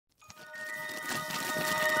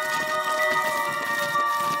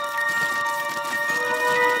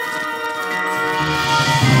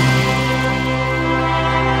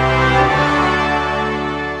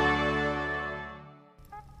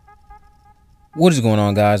What is going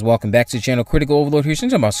on, guys? Welcome back to the channel. Critical Overlord here.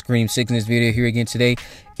 Something about Scream 6 in this video here again today.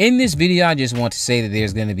 In this video, I just want to say that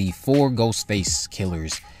there's going to be 4 Ghostface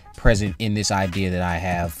killers present in this idea that I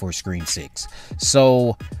have for Scream 6.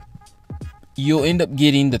 So you'll end up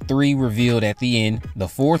getting the 3 revealed at the end. The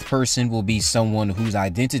 4th person will be someone whose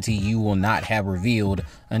identity you will not have revealed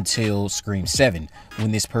until Scream 7,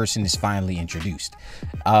 when this person is finally introduced.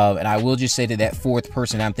 And I will just say that that 4th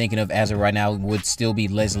person I'm thinking of as of right now would still be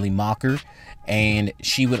Leslie Mocker. And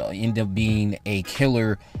she would end up being a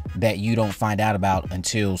killer that you don't find out about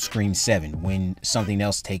until Scream 7, when something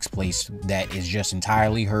else takes place that is just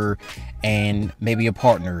entirely her and maybe a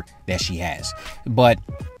partner that she has. But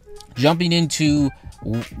jumping into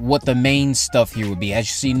what the main stuff here would be, as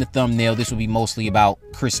you see in the thumbnail, this would be mostly about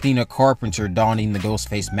Christina Carpenter donning the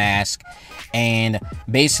Ghostface mask. And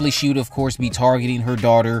basically she would of course be targeting her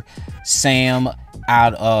daughter Sam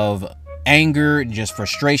out of anger, just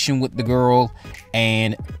frustration with the girl,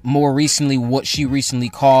 and more recently what she recently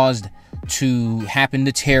caused to happen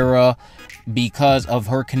to Tara because of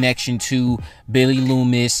her connection to Billy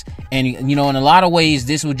Loomis. And you know, in a lot of ways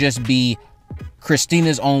this would just be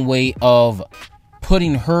Christina's own way of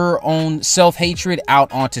putting her own self-hatred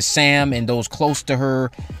out onto Sam and those close to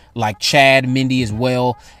her, like Chad, Mindy as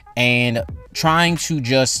well, and trying to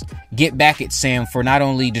just get back at Sam for not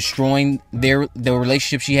only destroying the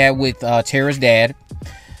relationship she had with Tara's dad,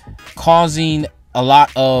 causing a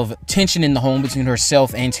lot of tension in the home between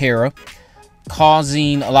herself and Tara,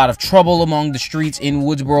 causing a lot of trouble among the streets in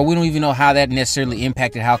Woodsboro. We don't even know how that necessarily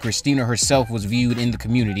impacted how Christina herself was viewed in the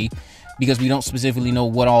community, because we don't specifically know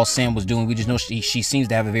what all Sam was doing. We just know she seems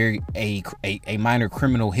to have a minor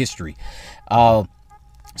criminal history.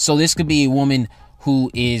 So this could be a woman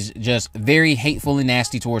who is just very hateful and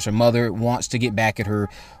nasty towards her mother, wants to get back at her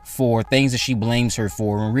for things that she blames her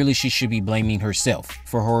for, when really she should be blaming herself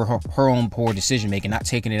for her own poor decision making, not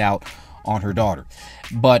taking it out on her daughter.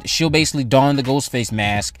 But she'll basically don the Ghostface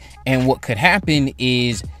mask, and what could happen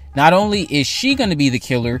is not only is she going to be the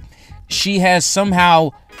killer, she has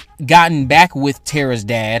somehow gotten back with Tara's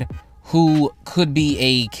dad, who could be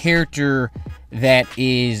a character that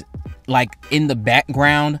is like in the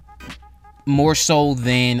background more so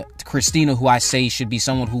than Christina, who I say should be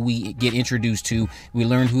someone who we get introduced to. We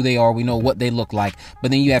learn who they are, we know what they look like. But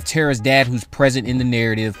then you have Tara's dad, who's present in the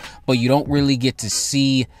narrative, but you don't really get to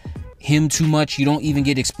see him too much. You don't even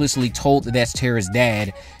get explicitly told that that's Tara's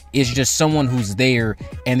dad. It's just someone who's there,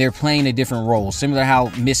 and they're playing a different role, similar to how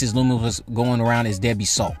Mrs. Loomis was going around as Debbie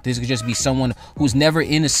Salt. This could just be someone who's never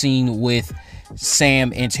in a scene with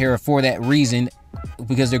Sam and Tara for that reason,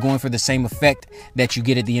 because they're going for the same effect that you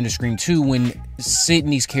get at the end of Scream 2 when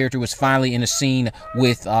Sidney's character was finally in a scene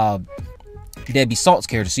with Debbie Salt's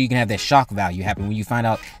character. So you can have that shock value happen when you find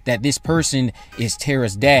out that this person is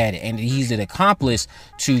Tara's dad and he's an accomplice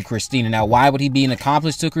to Christina. Now, why would he be an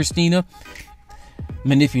accomplice to Christina?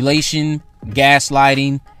 Manipulation,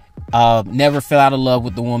 gaslighting, never fell out of love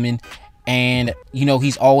with the woman, and you know,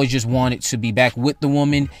 he's always just wanted to be back with the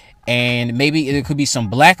woman. And maybe there could be some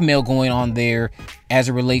blackmail going on there as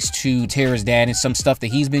it relates to Tara's dad and some stuff that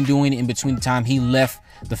he's been doing in between the time he left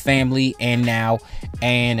the family and now.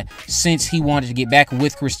 And since he wanted to get back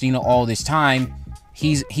with Christina all this time,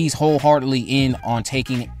 he's wholeheartedly in on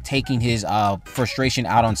taking his frustration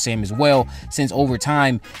out on Sam as well, since over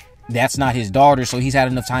time that's not his daughter. So he's had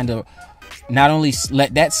enough time to not only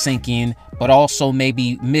let that sink in, but also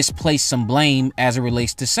maybe misplace some blame as it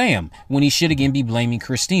relates to Sam, when he should again be blaming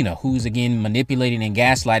Christina, who's again manipulating and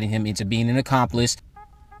gaslighting him into being an accomplice.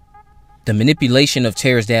 The manipulation of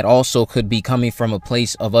Tara's dad also could be coming from a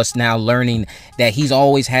place of us now learning that he's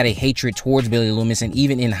always had a hatred towards Billy Loomis. And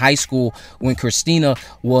even in high school, when Christina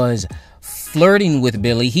was flirting with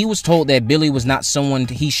Billy, he was told that Billy was not someone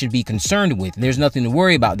he should be concerned with. There's nothing to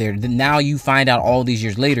worry about there. Now you find out all these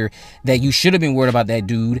years later that you should have been worried about that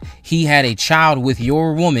dude. He had a child with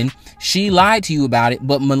your woman. She lied to you about it,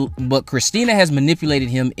 but Christina has manipulated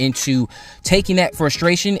him into taking that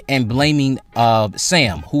frustration and blaming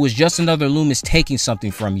Sam, who is just another Loomis taking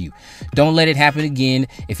something from you. Don't let it happen again.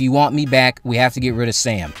 If you want me back, we have to get rid of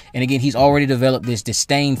Sam. And again, he's already developed this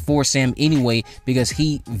disdain for Sam anyway, because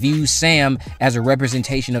he views Sam as a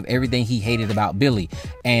representation of everything he hated about Billy.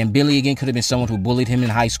 And Billy again could have been someone who bullied him in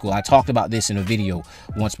high school. I talked about this in a video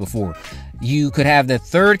once before. You could have the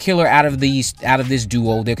 3rd killer out of this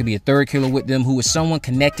duo. There could be a 3rd killer with them who is someone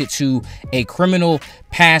connected to a criminal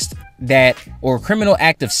past or criminal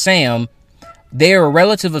act of Sam, They're a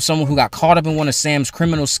relative of someone who got caught up in one of Sam's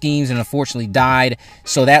criminal schemes and unfortunately died.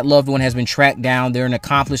 So that loved one has been tracked down. They're an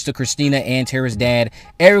accomplice to Christina and Tara's dad.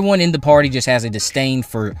 Everyone in the party just has a disdain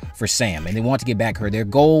for Sam, and they want to get back her. Their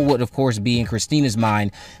goal would, of course, be, in Christina's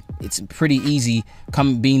mind, it's pretty easy,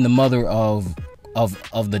 being the mother of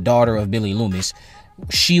the daughter of Billy Loomis.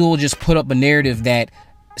 She'll just put up a narrative that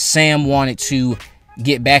Sam wanted to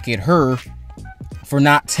get back at her for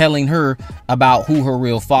not telling her about who her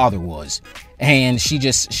real father was. And she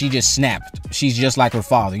just snapped. She's just like her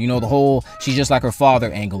father. You know, the whole she's just like her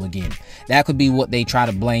father angle again. That could be what they try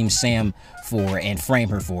to blame Sam for and frame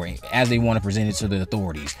her for, as they want to present it to the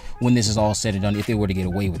authorities when this is all said and done, if they were to get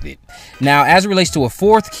away with it. Now, as it relates to a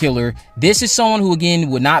fourth killer, this is someone who, again,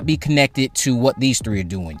 would not be connected to what these three are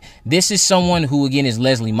doing. This is someone who, again, is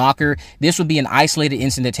Leslie Mocker. This would be an isolated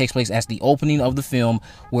incident that takes place as the opening of the film,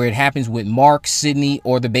 where it happens with Mark, Sidney,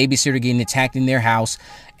 or the babysitter getting attacked in their house,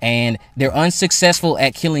 and they're unsuccessful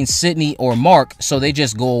at killing Sidney or Mark, so they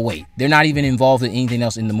just go away. They're not even involved in anything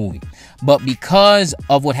else in the movie. But because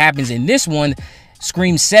of what happens in this one,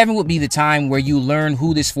 Scream 7 would be the time where you learn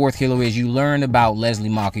who this fourth killer is. You learn about Leslie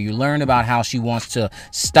Mocker. You learn about how she wants to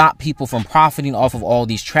stop people from profiting off of all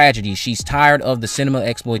these tragedies. She's tired of the cinema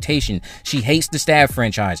exploitation. She hates the Stab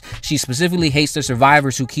franchise. She specifically hates the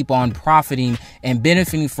survivors who keep on profiting and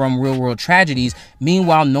benefiting from real-world tragedies.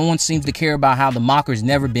 Meanwhile, no one seems to care about how the Mockers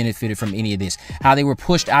never benefited from any of this, how they were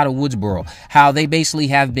pushed out of Woodsboro, how they basically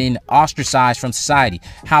have been ostracized from society,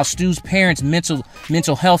 how Stu's parents'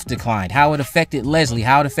 mental health declined, how it affected Leslie,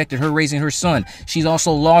 how it affected her raising her son. She's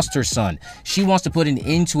also lost her son. She wants to put an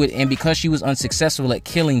end to it, and because she was unsuccessful at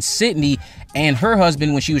killing Sidney and her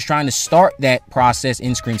husband when she was trying to start that process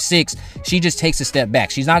in Scream 6, she just takes a step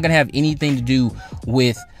back. She's not going to have anything to do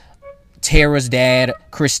with Tara's dad,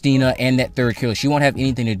 Christina, and that third killer. She won't have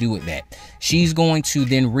anything to do with that. She's going to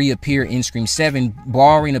then reappear in Scream 7,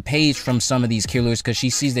 borrowing a page from some of these killers, because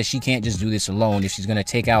she sees that she can't just do this alone if she's going to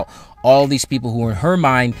take out all these people who, in her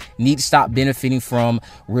mind, need to stop benefiting from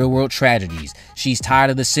real-world tragedies. She's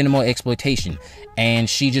tired of the cinema exploitation, and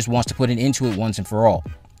she just wants to put an end to it once and for all.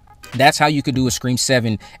 That's how you could do a Scream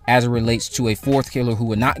 7 as it relates to a fourth killer who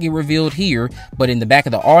would not get revealed here, but in the back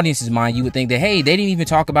of the audience's mind, you would think that, hey, they didn't even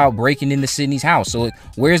talk about breaking into Sidney's house, so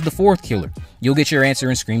where's the fourth killer? You'll get your answer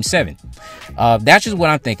in Scream 7. That's just what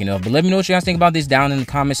I'm thinking of, but let me know what you guys think about this down in the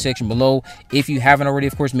comment section below. If you haven't already,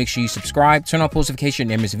 of course, make sure you subscribe, turn on post notification,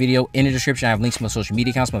 and miss a video. In the description, I have links to my social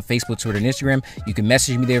media accounts, my Facebook, Twitter, and Instagram. You can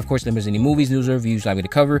message me there, of course, if there's any movies, news, or reviews I'd like me to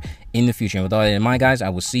cover in the future. And with all that in mind, guys, I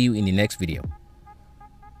will see you in the next video.